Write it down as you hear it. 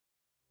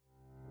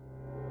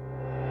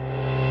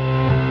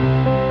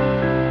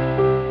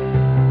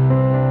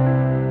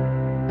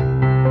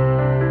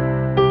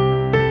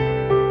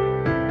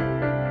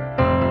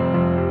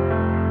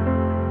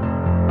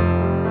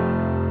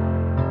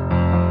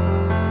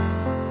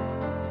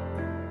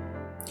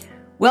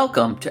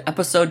Welcome to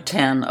episode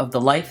 10 of The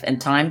Life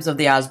and Times of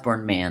the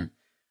Osborne Man.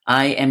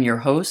 I am your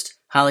host,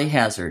 Holly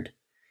Hazard.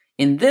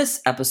 In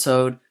this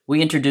episode,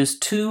 we introduce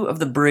two of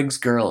the Briggs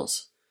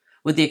girls.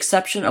 With the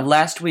exception of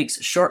last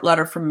week's short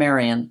letter from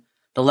Marion,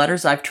 the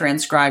letters I've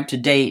transcribed to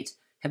date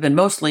have been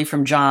mostly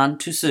from John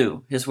to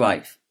Sue, his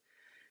wife.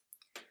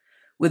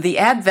 With the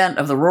advent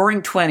of the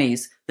Roaring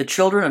Twenties, the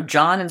children of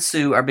John and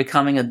Sue are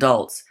becoming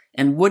adults,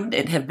 and wouldn't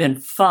it have been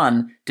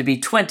fun to be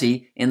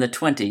 20 in the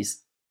 20s?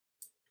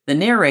 The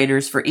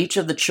narrators for each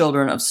of the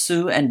children of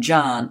Sue and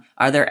John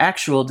are their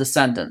actual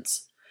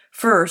descendants.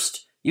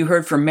 First, you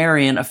heard from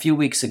Marion a few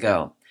weeks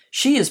ago.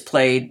 She is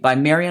played by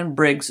Marion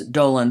Briggs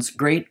Dolan's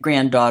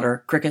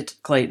great-granddaughter, Cricket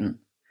Clayton.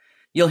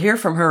 You'll hear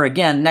from her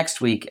again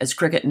next week as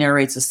Cricket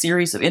narrates a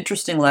series of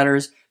interesting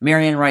letters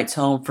Marion writes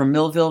home from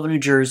Millville, New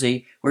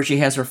Jersey, where she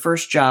has her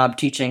first job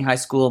teaching high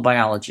school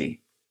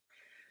biology.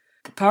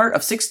 The part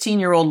of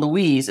 16-year-old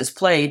Louise is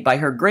played by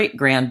her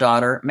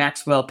great-granddaughter,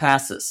 Maxwell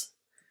Passes.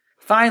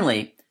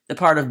 Finally, the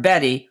part of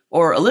Betty,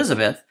 or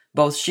Elizabeth,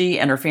 both she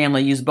and her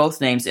family use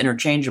both names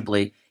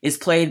interchangeably, is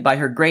played by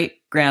her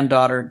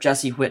great-granddaughter,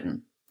 Jessie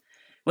Whitten.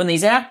 When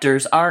these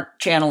actors aren't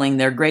channeling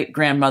their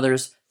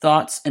great-grandmother's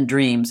thoughts and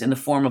dreams in the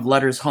form of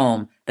letters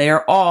home, they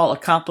are all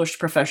accomplished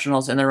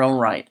professionals in their own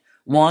right.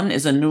 One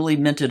is a newly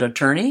minted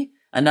attorney,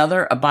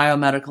 another a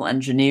biomedical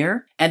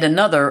engineer, and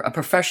another a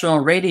professional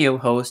radio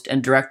host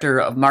and director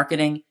of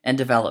marketing and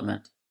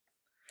development.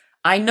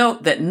 I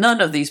note that none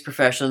of these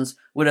professions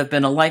would have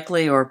been a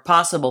likely or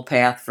possible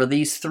path for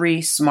these three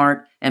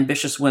smart,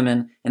 ambitious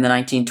women in the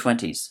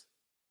 1920s.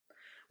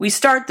 We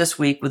start this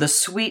week with a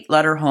sweet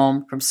letter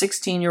home from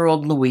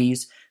 16-year-old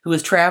Louise, who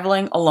is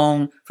traveling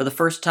alone for the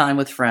first time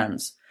with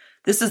friends.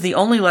 This is the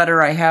only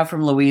letter I have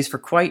from Louise for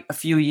quite a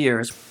few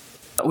years,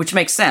 which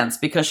makes sense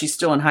because she's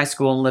still in high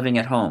school and living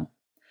at home.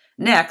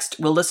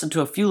 Next, we'll listen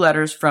to a few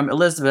letters from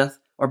Elizabeth,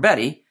 or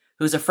Betty,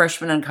 who's a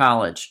freshman in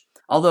college.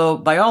 Although,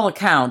 by all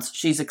accounts,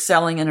 she's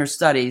excelling in her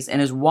studies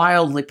and is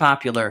wildly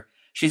popular,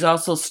 she's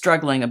also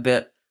struggling a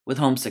bit with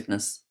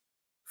homesickness.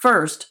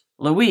 First,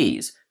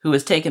 Louise, who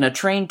has taken a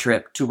train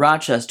trip to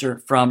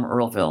Rochester from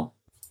Earlville.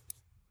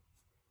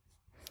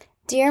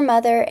 Dear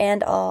Mother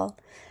and all,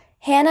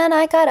 Hannah and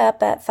I got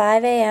up at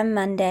 5 a.m.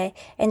 Monday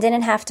and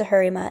didn't have to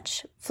hurry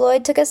much.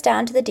 Floyd took us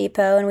down to the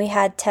depot and we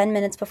had 10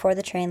 minutes before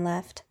the train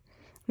left.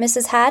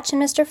 Mrs. Hatch and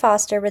Mr.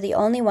 Foster were the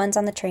only ones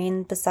on the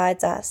train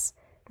besides us.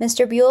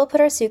 Mr. Buell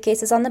put our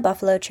suitcases on the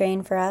Buffalo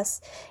train for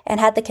us and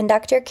had the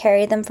conductor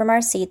carry them from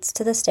our seats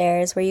to the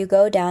stairs where you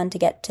go down to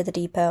get to the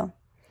depot.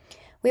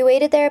 We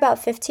waited there about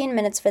 15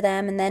 minutes for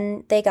them and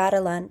then they got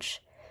a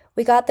lunch.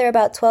 We got there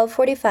about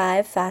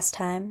 12:45 fast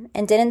time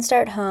and didn't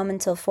start home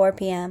until 4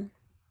 p.m.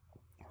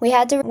 We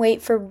had to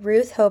wait for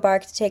Ruth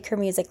Hobart to take her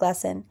music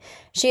lesson.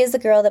 She is the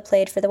girl that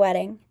played for the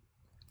wedding.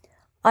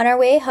 On our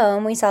way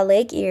home, we saw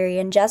Lake Erie,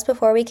 and just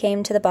before we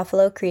came to the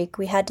Buffalo Creek,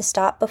 we had to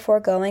stop before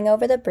going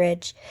over the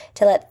bridge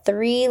to let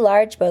 3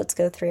 large boats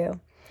go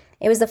through.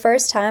 It was the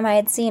first time I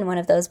had seen one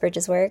of those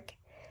bridges work.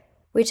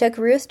 We took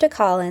Ruth to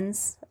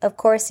Collins, of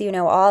course you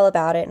know all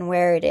about it and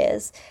where it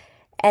is,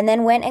 and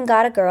then went and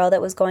got a girl that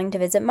was going to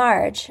visit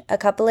Marge a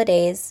couple of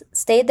days,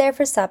 stayed there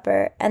for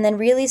supper, and then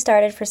really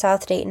started for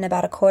South Dayton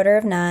about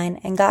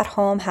 9:15 and got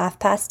home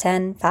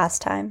 10:30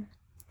 fast time.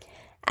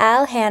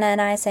 Al, Hannah,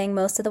 and I sang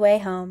most of the way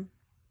home.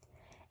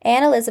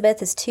 Aunt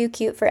Elizabeth is too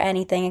cute for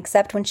anything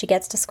except when she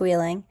gets to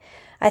squealing.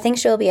 I think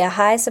she'll be a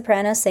high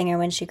soprano singer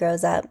when she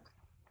grows up.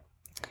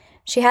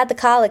 She had the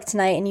colic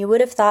tonight, and you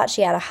would have thought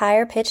she had a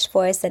higher-pitched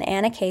voice than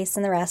Anna Case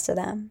and the rest of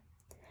them.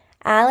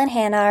 Al and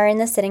Hannah are in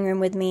the sitting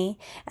room with me,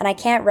 and I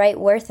can't write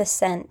worth a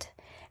cent.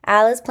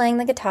 Al is playing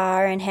the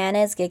guitar, and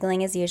Hannah is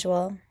giggling as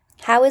usual.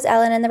 How is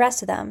Ellen and the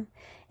rest of them?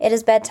 It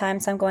is bedtime,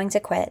 so I'm going to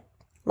quit.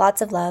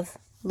 Lots of love,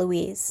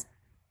 Louise.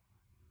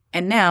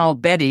 And now,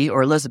 Betty,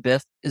 or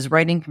Elizabeth, is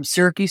writing from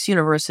Syracuse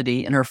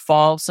University in her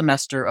fall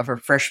semester of her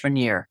freshman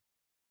year.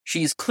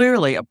 She is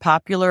clearly a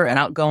popular and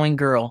outgoing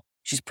girl.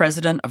 She's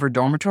president of her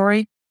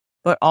dormitory,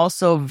 but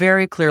also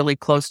very clearly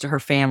close to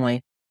her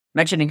family,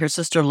 mentioning her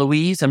sister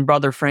Louise and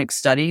brother Frank's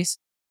studies,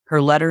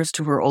 her letters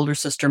to her older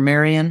sister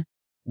Marion,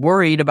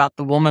 worried about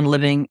the woman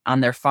living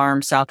on their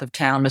farm south of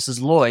town, Mrs.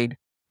 Lloyd,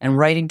 and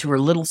writing to her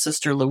little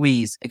sister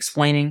Louise,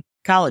 explaining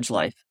college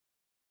life.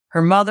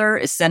 Her mother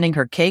is sending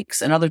her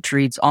cakes and other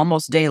treats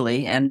almost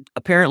daily and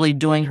apparently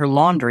doing her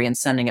laundry and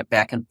sending it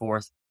back and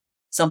forth,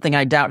 something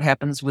I doubt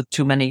happens with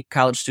too many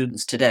college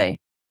students today.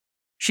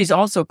 She's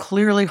also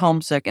clearly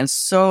homesick and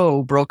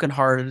so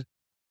brokenhearted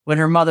when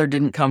her mother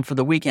didn't come for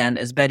the weekend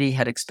as Betty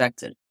had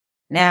expected.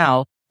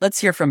 Now, let's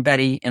hear from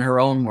Betty in her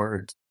own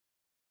words.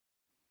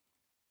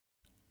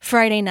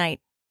 Friday night.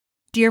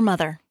 Dear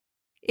Mother,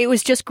 it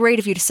was just great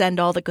of you to send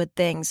all the good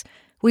things.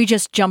 We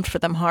just jumped for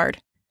them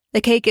hard. The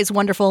cake is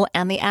wonderful,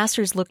 and the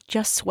asters look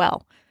just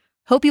swell.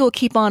 Hope you will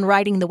keep on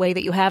writing the way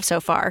that you have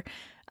so far.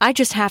 I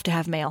just have to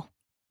have mail.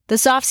 The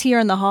softs here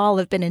in the hall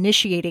have been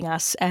initiating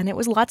us, and it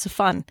was lots of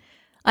fun.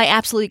 I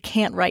absolutely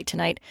can't write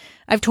tonight.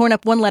 I've torn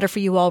up one letter for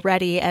you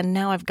already, and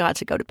now I've got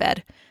to go to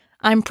bed.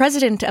 I'm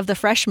president of the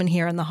freshmen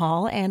here in the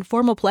hall, and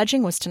formal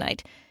pledging was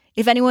tonight.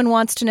 If anyone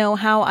wants to know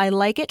how I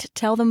like it,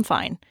 tell them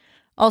fine.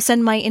 I'll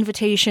send my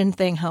invitation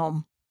thing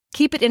home.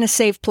 Keep it in a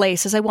safe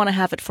place, as I want to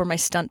have it for my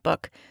stunt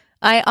book.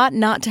 I ought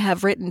not to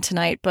have written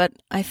tonight, but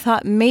I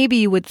thought maybe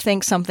you would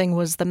think something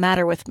was the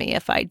matter with me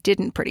if I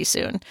didn't pretty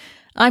soon.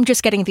 I'm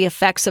just getting the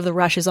effects of the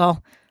rush is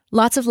all.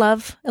 Lots of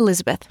love,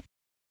 Elizabeth.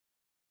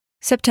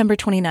 September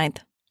 29th,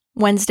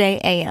 Wednesday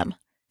a.m.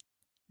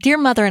 Dear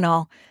Mother and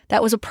all,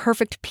 that was a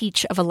perfect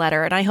peach of a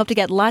letter, and I hope to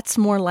get lots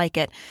more like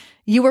it.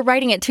 You were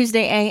writing it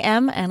Tuesday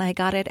a.m., and I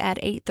got it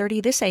at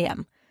 8:30 this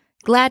a.m.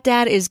 Glad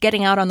Dad is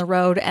getting out on the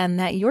road and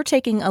that you're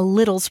taking a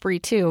little spree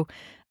too.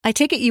 I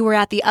take it you were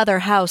at the other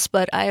house,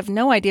 but I have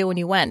no idea when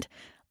you went.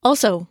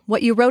 Also,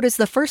 what you wrote is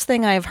the first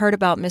thing I have heard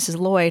about Mrs.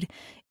 Lloyd.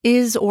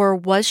 Is or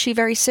was she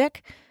very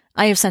sick?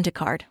 I have sent a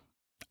card.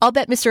 I'll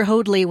bet Mr.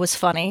 Hoadley was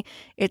funny.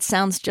 It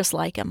sounds just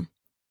like him.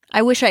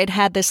 I wish I had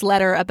had this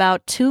letter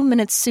about 2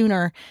 minutes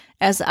sooner,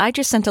 as I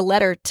just sent a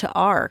letter to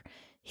R.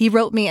 He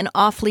wrote me an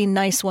awfully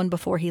nice one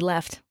before he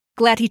left.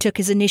 Glad he took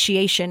his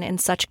initiation in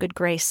such good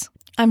grace.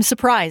 I'm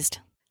surprised.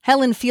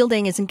 Helen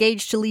Fielding is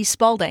engaged to Lee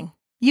Spaulding.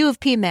 U of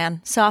P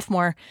man,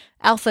 sophomore,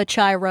 Alpha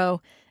Chi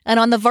Rho, and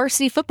on the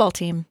varsity football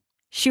team.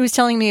 She was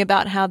telling me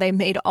about how they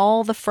made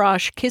all the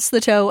frosh kiss the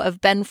toe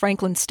of Ben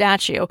Franklin's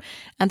statue,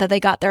 and that they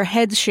got their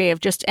heads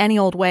shaved just any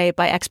old way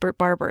by expert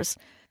barbers.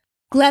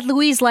 Glad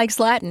Louise likes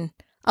Latin.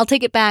 I'll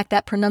take it back,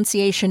 that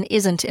pronunciation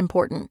isn't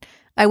important.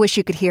 I wish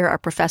you could hear our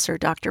professor,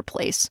 Dr.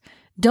 Place.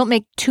 Don't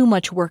make too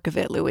much work of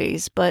it,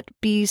 Louise, but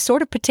be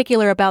sort of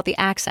particular about the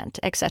accent,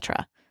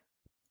 etc.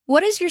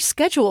 What is your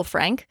schedule,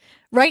 Frank?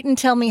 Write and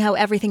tell me how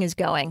everything is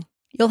going.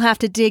 You'll have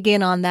to dig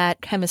in on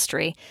that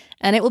chemistry,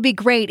 and it will be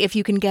great if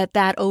you can get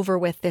that over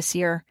with this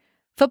year.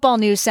 Football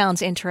news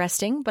sounds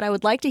interesting, but I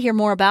would like to hear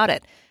more about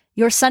it.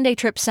 Your Sunday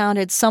trip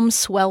sounded some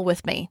swell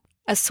with me.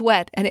 A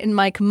sweat, and in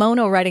my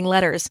kimono writing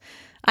letters.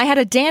 I had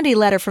a dandy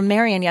letter from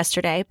Marion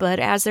yesterday, but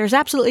as there's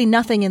absolutely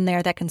nothing in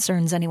there that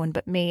concerns anyone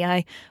but me,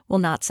 I will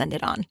not send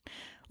it on.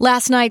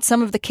 Last night,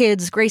 some of the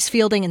kids, Grace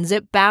Fielding and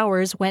Zip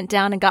Bowers, went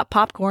down and got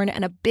popcorn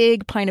and a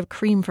big pint of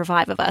cream for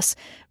 5 of us.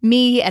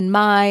 Me and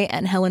Mai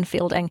and Helen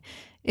Fielding.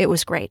 It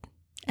was great.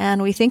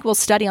 And we think we'll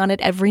study on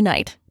it every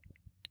night.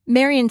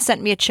 Marion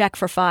sent me a check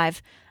for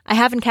 $5. I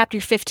haven't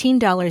captured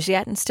 $15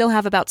 yet and still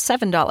have about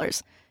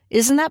 $7.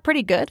 Isn't that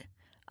pretty good?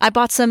 I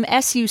bought some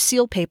SU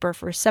seal paper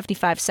for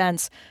 75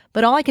 cents,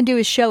 but all I can do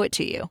is show it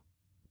to you.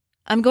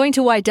 I'm going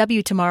to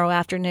YW tomorrow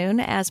afternoon,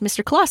 as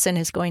Mr. Clausen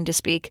is going to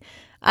speak.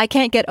 I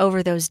can't get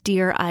over those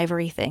dear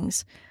ivory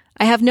things.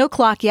 I have no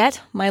clock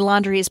yet. My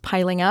laundry is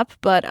piling up,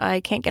 but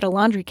I can't get a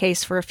laundry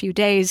case for a few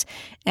days,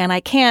 and I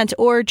can't,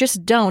 or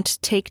just don't,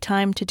 take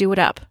time to do it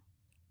up.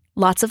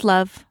 Lots of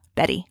love,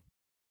 Betty.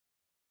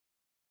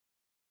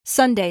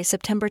 Sunday,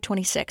 September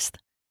 26th.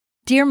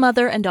 Dear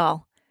Mother and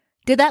all,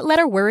 did that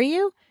letter worry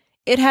you?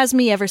 It has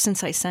me ever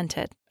since I sent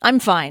it. I'm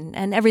fine,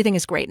 and everything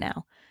is great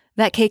now.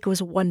 That cake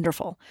was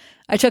wonderful.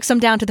 I took some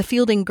down to the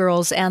Fielding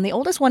girls, and the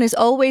oldest one is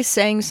always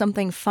saying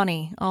something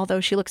funny, although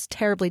she looks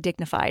terribly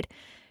dignified.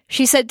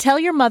 She said, tell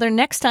your mother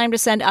next time to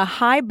send a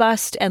high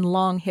bust and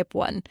long hip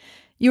one.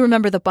 You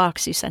remember the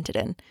box you sent it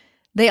in.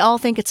 They all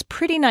think it's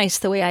pretty nice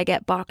the way I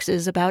get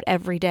boxes about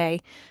every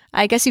day.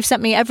 I guess you've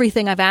sent me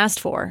everything I've asked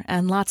for,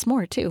 and lots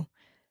more, too.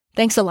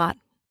 Thanks a lot.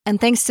 And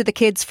thanks to the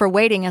kids for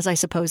waiting, as I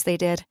suppose they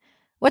did.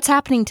 What's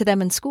happening to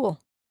them in school?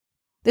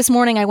 This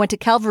morning I went to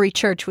Calvary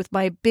Church with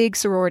my big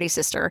sorority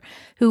sister,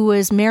 who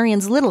was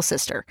Marion's little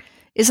sister.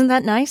 Isn't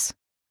that nice?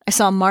 I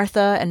saw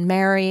Martha and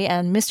Mary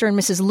and Mr. and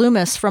Mrs.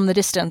 Loomis from the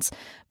distance,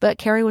 but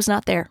Carrie was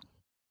not there.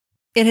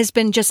 It has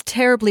been just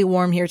terribly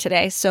warm here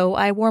today, so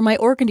I wore my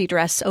organdy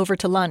dress over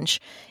to lunch.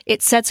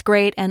 It sets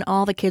great and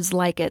all the kids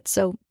like it,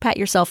 so pat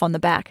yourself on the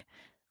back.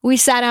 We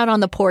sat out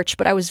on the porch,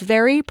 but I was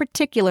very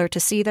particular to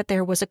see that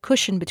there was a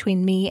cushion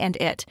between me and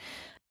it.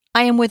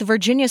 I am with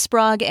Virginia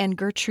Sprague and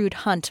Gertrude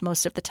Hunt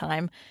most of the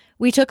time.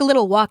 We took a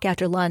little walk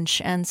after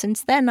lunch, and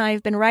since then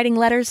I've been writing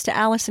letters to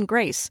Alice and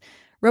Grace.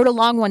 Wrote a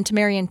long one to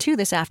Marion, too,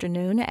 this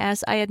afternoon,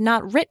 as I had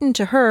not written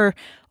to her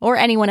or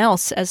anyone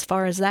else as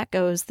far as that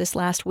goes this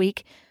last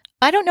week.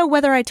 I don't know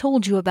whether I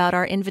told you about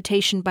our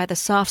invitation by the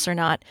Sophs or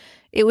not.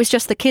 It was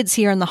just the kids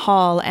here in the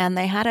hall, and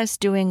they had us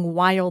doing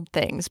wild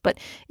things, but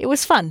it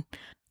was fun.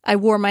 I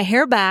wore my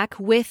hair back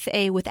with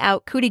a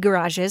without cootie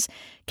garages,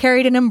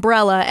 carried an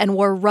umbrella, and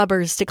wore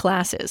rubbers to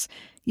classes.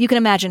 You can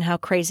imagine how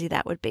crazy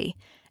that would be.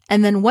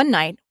 And then one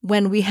night,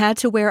 when we had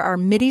to wear our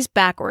middies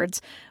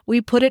backwards, we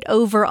put it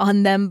over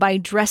on them by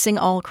dressing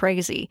all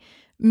crazy.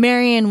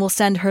 Marion will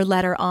send her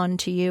letter on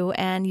to you,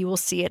 and you will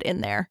see it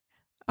in there.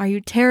 Are you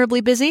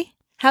terribly busy?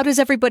 How does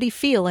everybody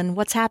feel, and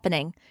what's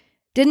happening?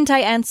 Didn't I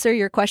answer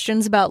your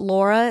questions about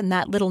Laura and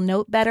that little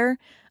note better?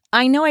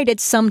 I know I did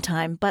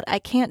sometime, but I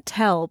can't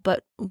tell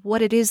but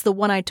what it is the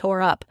one I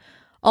tore up.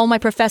 All my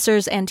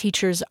professors and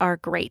teachers are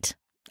great.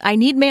 I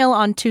need mail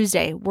on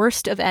Tuesday,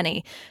 worst of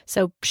any,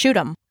 so shoot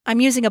 'em.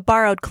 I'm using a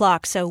borrowed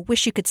clock, so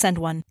wish you could send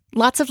one.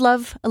 Lots of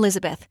love,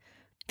 Elizabeth.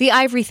 The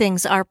ivory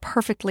things are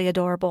perfectly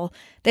adorable.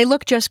 They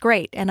look just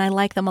great, and I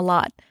like them a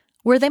lot.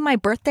 Were they my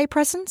birthday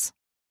presents?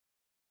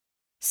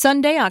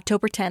 Sunday,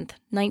 October 10th,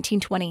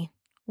 1920.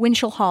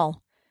 Winchell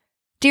Hall.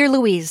 Dear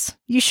Louise,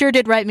 you sure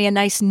did write me a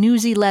nice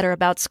newsy letter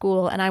about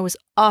school, and I was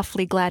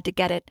awfully glad to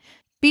get it.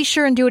 Be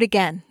sure and do it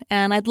again,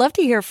 and I'd love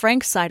to hear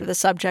Frank's side of the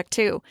subject,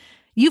 too.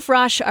 You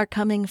Frosh are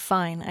coming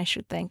fine, I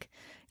should think.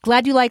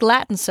 Glad you like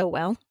Latin so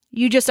well.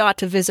 You just ought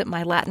to visit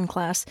my Latin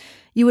class.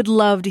 You would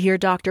love to hear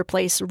Dr.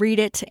 Place read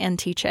it and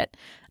teach it.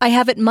 I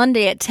have it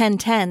Monday at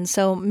 10:10,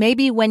 so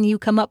maybe when you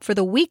come up for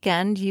the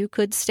weekend, you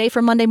could stay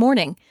for Monday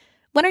morning.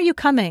 When are you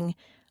coming?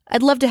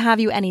 I'd love to have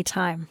you any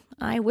time.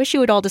 I wish you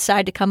would all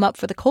decide to come up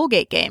for the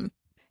Colgate game.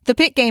 The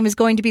Pitt game is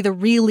going to be the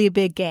really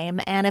big game,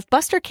 and if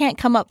Buster can't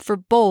come up for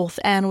both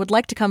and would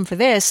like to come for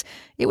this,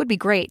 it would be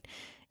great.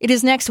 It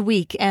is next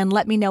week, and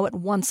let me know at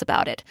once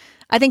about it.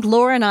 I think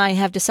Laura and I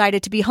have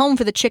decided to be home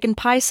for the chicken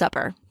pie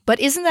supper. But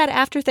isn't that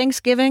after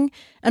Thanksgiving?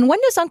 And when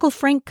does Uncle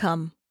Frank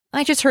come?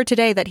 I just heard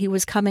today that he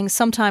was coming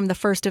sometime the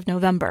 1st of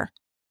November.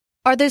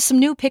 Are there some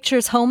new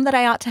pictures home that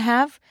I ought to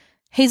have?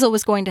 Hazel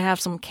was going to have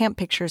some camp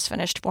pictures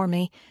finished for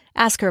me.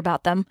 Ask her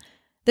about them.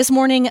 This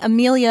morning,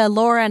 Amelia,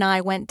 Laura, and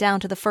I went down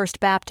to the First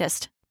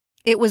Baptist.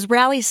 It was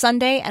Rally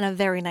Sunday and a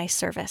very nice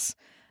service.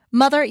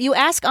 Mother, you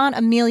ask Aunt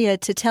Amelia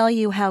to tell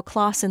you how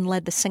Clausen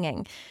led the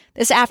singing.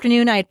 This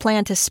afternoon I had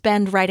planned to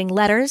spend writing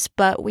letters,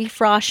 but we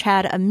Frosh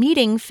had a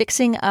meeting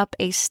fixing up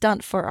a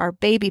stunt for our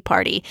baby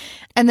party.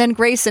 And then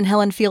Grace and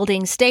Helen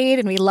Fielding stayed,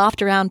 and we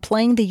loafed around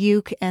playing the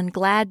uke and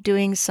glad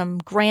doing some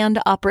grand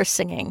opera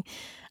singing.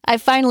 I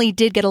finally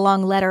did get a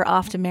long letter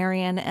off to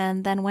Marion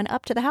and then went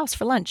up to the house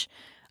for lunch.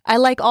 I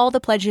like all the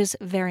pledges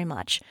very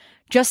much.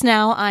 Just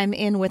now I'm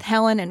in with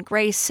Helen and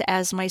Grace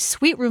as my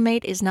sweet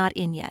roommate is not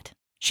in yet.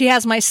 She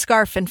has my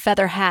scarf and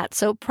feather hat,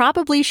 so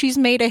probably she's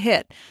made a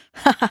hit.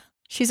 Haha,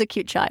 she's a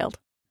cute child.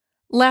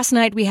 Last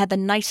night we had the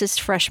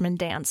nicest freshman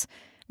dance.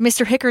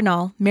 Mr.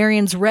 Hickernall,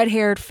 Marion's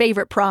red-haired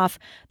favorite prof,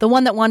 the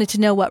one that wanted to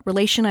know what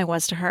relation I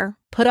was to her,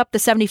 put up the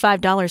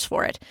 $75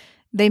 for it.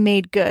 They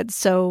made good,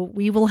 so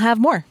we will have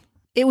more.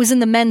 It was in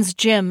the men's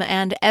gym,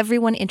 and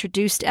everyone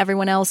introduced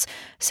everyone else,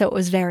 so it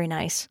was very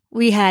nice.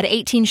 We had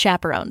 18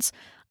 chaperones.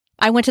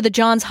 I went to the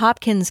Johns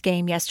Hopkins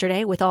game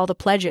yesterday with all the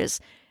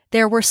pledges.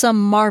 There were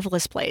some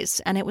marvelous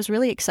plays, and it was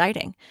really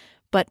exciting.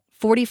 But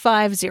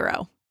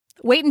 45-0.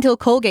 Wait until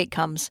Colgate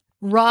comes.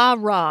 Rah,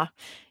 rah.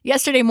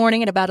 Yesterday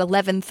morning at about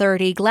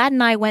 11:30, Glad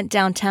and I went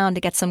downtown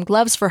to get some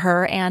gloves for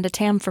her and a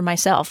tam for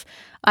myself.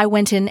 I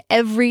went in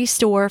every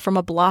store from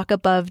a block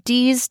above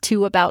D's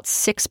to about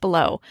 6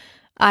 below.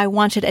 I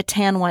wanted a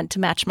tan one to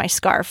match my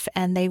scarf,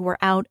 and they were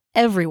out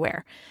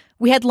everywhere.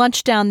 We had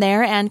lunch down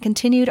there and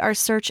continued our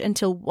search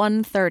until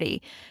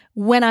 1:30.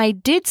 When I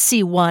did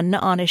see one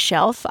on a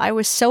shelf, I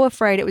was so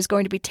afraid it was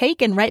going to be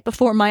taken right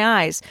before my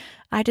eyes.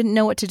 I didn't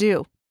know what to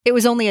do. It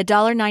was only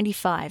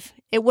 $1.95.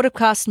 It would have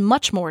cost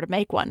much more to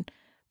make one.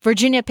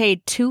 Virginia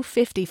paid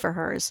 $2.50 for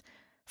hers.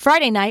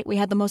 Friday night, we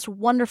had the most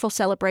wonderful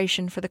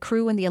celebration for the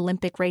crew in the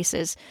Olympic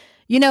races.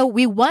 You know,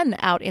 we won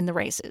out in the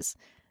races.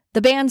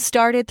 The band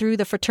started through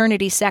the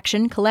fraternity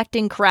section,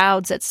 collecting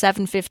crowds at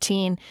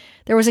 7:15.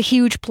 There was a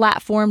huge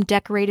platform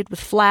decorated with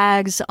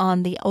flags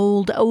on the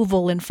old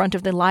oval in front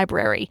of the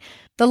library.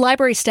 The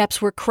library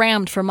steps were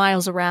crammed for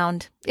miles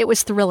around. It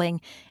was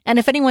thrilling. And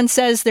if anyone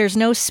says there's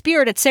no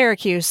spirit at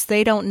Syracuse,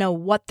 they don't know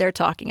what they're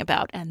talking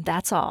about, and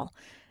that's all.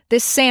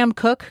 This Sam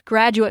Cook,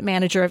 graduate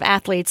manager of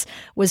athletes,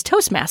 was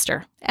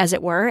Toastmaster, as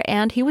it were,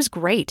 and he was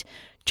great.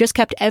 Just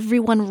kept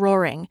everyone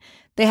roaring.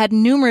 They had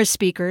numerous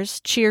speakers,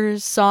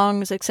 cheers,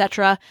 songs,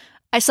 etc.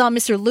 I saw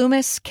Mr.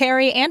 Loomis,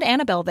 Carrie, and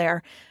Annabelle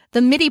there.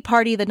 The MIDI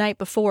party the night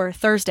before,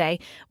 Thursday,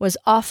 was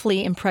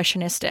awfully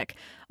impressionistic.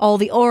 All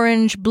the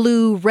orange,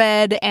 blue,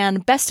 red,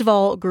 and best of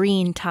all,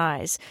 green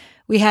ties.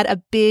 We had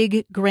a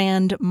big,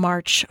 grand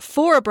march,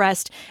 4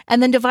 abreast,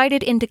 and then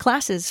divided into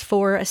classes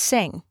for a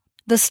sing.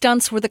 The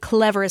stunts were the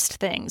cleverest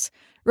things.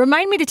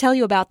 Remind me to tell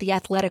you about the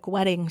athletic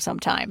wedding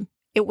sometime.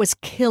 It was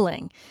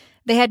killing.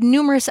 They had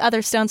numerous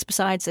other stunts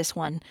besides this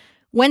one.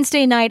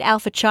 Wednesday night,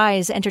 Alpha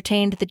Chi's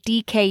entertained the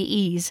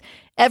DKEs.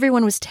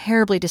 Everyone was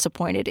terribly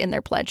disappointed in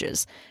their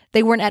pledges.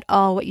 They weren't at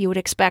all what you would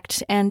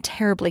expect, and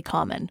terribly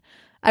common.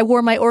 I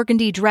wore my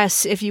organdy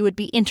dress if you would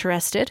be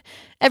interested.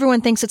 Everyone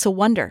thinks it's a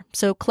wonder,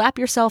 so clap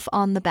yourself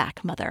on the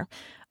back, Mother.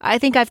 I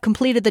think I've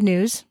completed the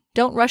news.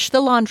 Don't rush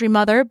the laundry,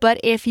 Mother, but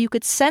if you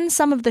could send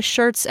some of the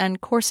shirts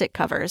and corset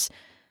covers.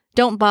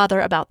 Don't bother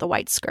about the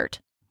white skirt.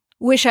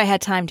 Wish I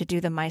had time to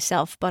do them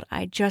myself, but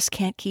I just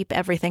can't keep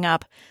everything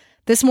up.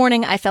 This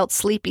morning I felt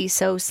sleepy,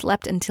 so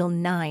slept until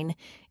 9.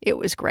 It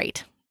was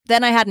great.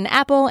 Then I had an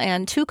apple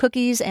and 2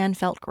 cookies and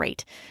felt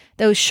great.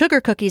 Those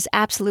sugar cookies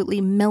absolutely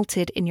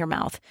melted in your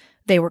mouth.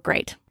 They were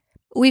great.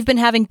 We've been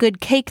having good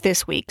cake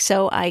this week,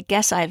 so I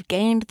guess I've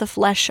gained the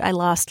flesh I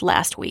lost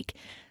last week.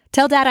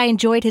 Tell Dad I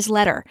enjoyed his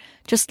letter.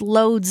 Just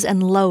loads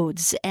and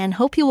loads, and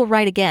hope he will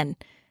write again.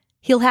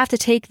 He'll have to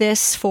take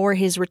this for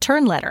his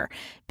return letter,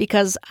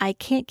 because I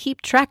can't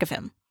keep track of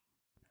him.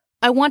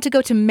 I want to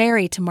go to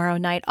Mary tomorrow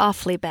night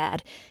awfully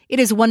bad. It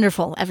is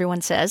wonderful,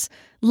 everyone says.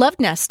 Love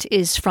Nest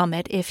is from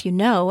it, if you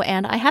know,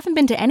 and I haven't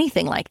been to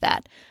anything like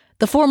that.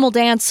 The formal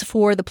dance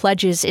for the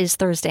pledges is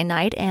Thursday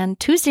night, and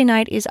Tuesday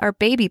night is our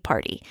baby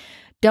party.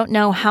 Don't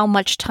know how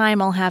much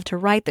time I'll have to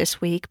write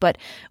this week, but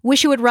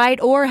wish you would write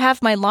or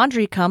have my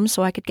laundry come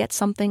so I could get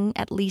something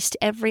at least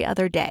every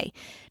other day.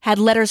 Had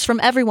letters from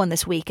everyone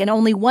this week, and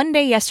only one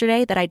day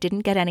yesterday that I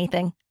didn't get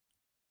anything.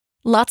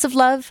 Lots of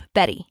love,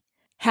 Betty.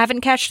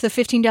 Haven't cashed the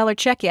 $15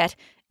 check yet.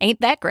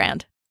 Ain't that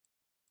grand.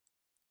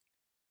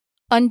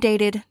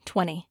 Undated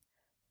 20.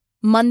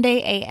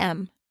 Monday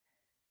a.m.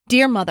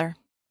 Dear Mother,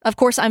 of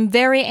course I'm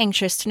very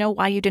anxious to know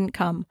why you didn't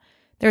come.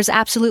 There's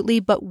absolutely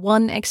but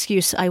one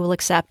excuse I will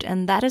accept,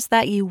 and that is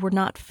that you were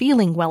not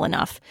feeling well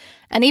enough.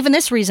 And even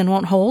this reason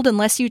won't hold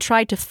unless you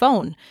tried to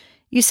phone.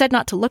 You said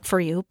not to look for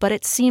you, but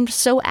it seemed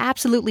so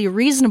absolutely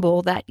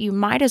reasonable that you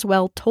might as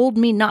well told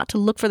me not to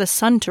look for the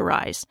sun to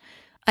rise.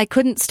 I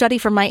couldn't study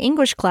for my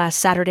English class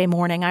Saturday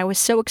morning. I was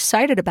so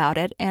excited about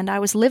it, and I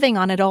was living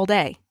on it all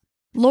day.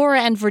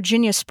 Laura and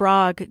Virginia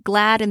Sprague,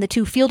 Glad, and the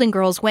two Fielding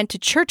girls went to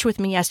church with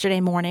me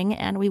yesterday morning,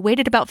 and we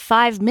waited about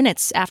 5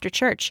 minutes after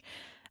church.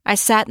 I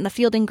sat in the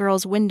Fielding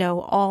girls'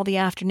 window all the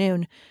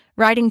afternoon,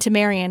 writing to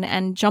Marion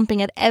and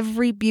jumping at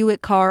every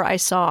Buick car I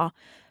saw.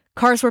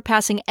 Cars were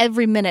passing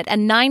every minute,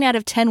 and 9 out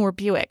of 10 were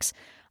Buicks.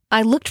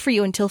 I looked for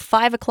you until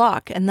 5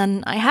 o'clock, and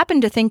then I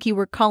happened to think you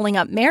were calling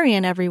up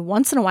Marion every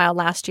once in a while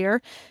last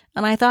year,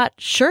 and I thought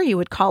sure you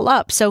would call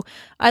up, so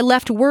I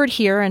left word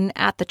here and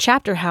at the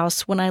chapter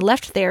house when I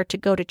left there to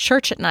go to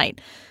church at night.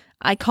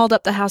 I called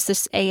up the house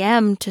this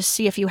a.m. to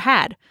see if you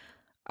had.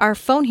 Our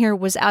phone here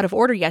was out of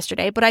order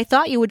yesterday, but I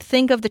thought you would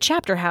think of the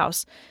chapter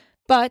house.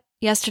 But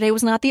yesterday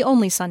was not the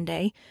only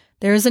Sunday.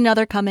 There is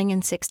another coming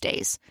in 6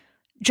 days.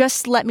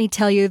 Just let me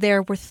tell you,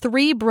 there were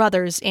 3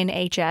 brothers in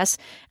HS,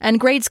 and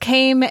grades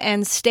came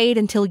and stayed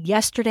until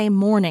yesterday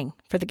morning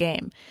for the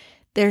game.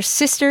 Their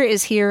sister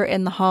is here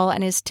in the hall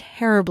and is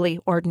terribly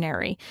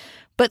ordinary,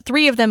 but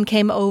 3 of them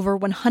came over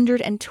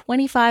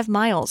 125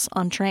 miles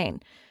on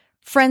train.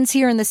 Friends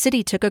here in the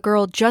city took a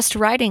girl just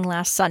riding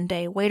last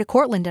Sunday way to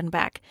Cortland and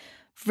back.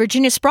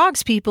 Virginia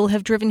Sprague's people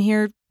have driven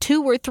here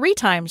 2 or 3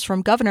 times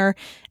from Governor,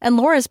 and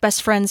Laura's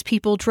best friend's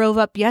people drove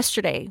up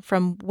yesterday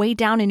from way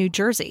down in New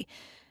Jersey.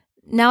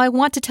 Now I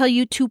want to tell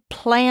you to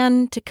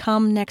plan to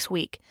come next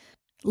week.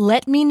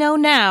 Let me know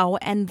now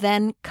and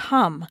then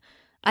come.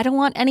 I don't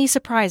want any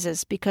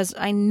surprises because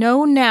I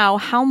know now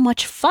how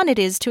much fun it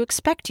is to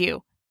expect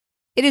you.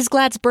 It is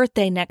Glad's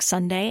birthday next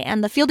Sunday,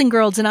 and the Fielding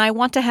girls and I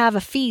want to have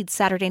a feed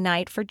Saturday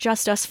night for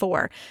just us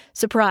 4.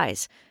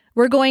 Surprise.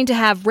 We're going to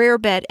have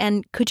rarebit,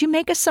 and could you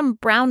make us some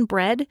brown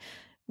bread?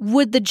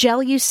 Would the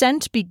gel you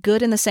sent be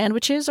good in the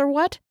sandwiches, or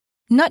what?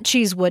 Nut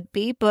cheese would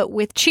be, but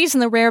with cheese in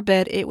the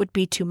rarebit, it would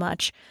be too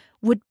much.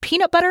 Would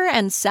peanut butter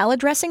and salad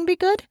dressing be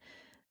good?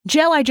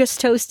 Gel I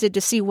just toasted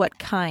to see what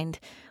kind.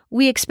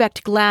 We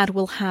expect Glad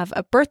will have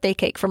a birthday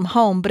cake from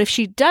home, but if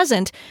she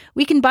doesn't,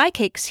 we can buy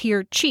cakes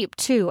here cheap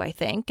too, I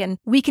think, and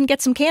we can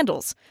get some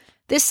candles.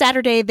 This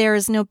Saturday there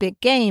is no big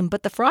game,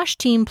 but the Frosh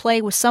team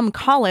play with some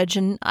college,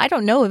 and I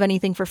don't know of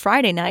anything for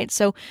Friday night,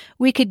 so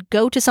we could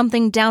go to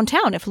something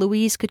downtown if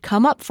Louise could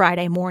come up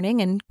Friday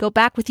morning and go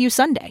back with you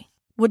Sunday.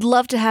 Would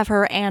love to have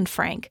her and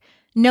Frank.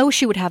 Know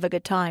she would have a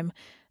good time.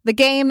 The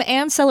game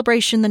and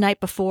celebration the night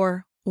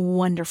before,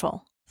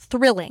 wonderful.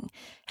 Thrilling.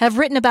 Have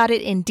written about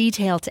it in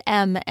detail to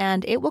M,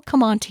 and it will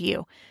come on to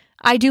you.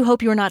 I do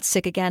hope you are not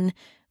sick again.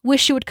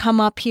 Wish you would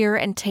come up here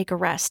and take a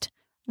rest.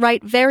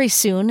 Write very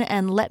soon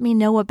and let me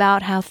know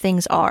about how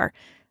things are.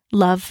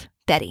 Love,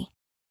 Betty.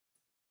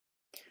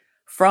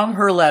 From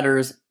her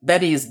letters,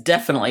 Betty is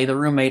definitely the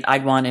roommate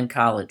I'd want in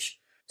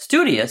college.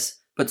 Studious,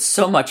 but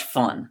so much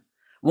fun.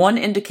 One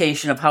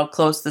indication of how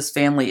close this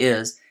family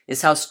is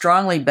how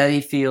strongly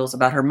Betty feels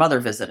about her mother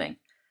visiting.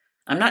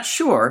 I'm not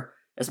sure.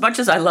 As much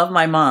as I love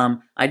my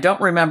mom, I don't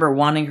remember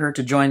wanting her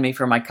to join me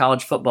for my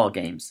college football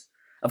games.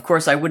 Of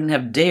course, I wouldn't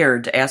have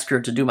dared to ask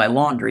her to do my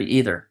laundry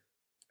either.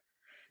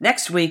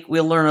 Next week,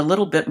 we'll learn a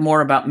little bit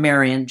more about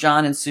Marion,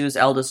 John and Sue's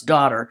eldest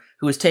daughter,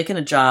 who has taken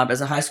a job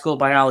as a high school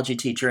biology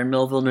teacher in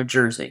Millville, New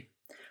Jersey.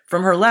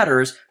 From her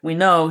letters, we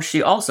know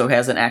she also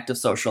has an active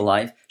social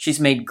life. She's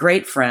made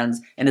great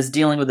friends and is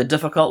dealing with a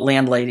difficult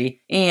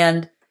landlady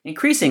and,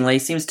 increasingly,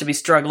 seems to be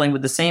struggling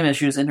with the same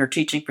issues in her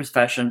teaching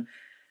profession: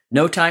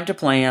 no time to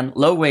plan,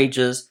 low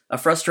wages, a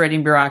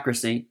frustrating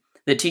bureaucracy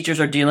that teachers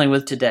are dealing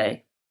with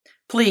today.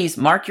 Please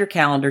mark your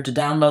calendar to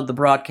download the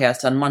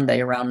broadcast on Monday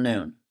around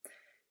noon.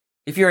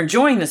 If you're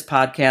enjoying this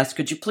podcast,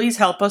 could you please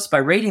help us by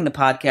rating the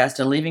podcast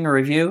and leaving a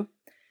review?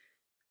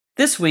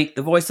 This week,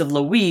 the voice of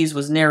Louise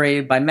was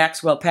narrated by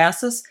Maxwell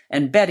Passis,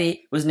 and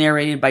Betty was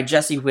narrated by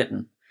Jesse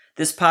Whitten.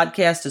 This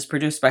podcast is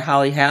produced by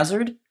Holly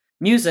Hazard.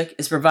 Music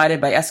is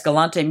provided by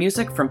Escalante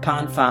Music from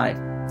Pond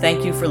 5.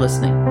 Thank you for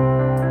listening.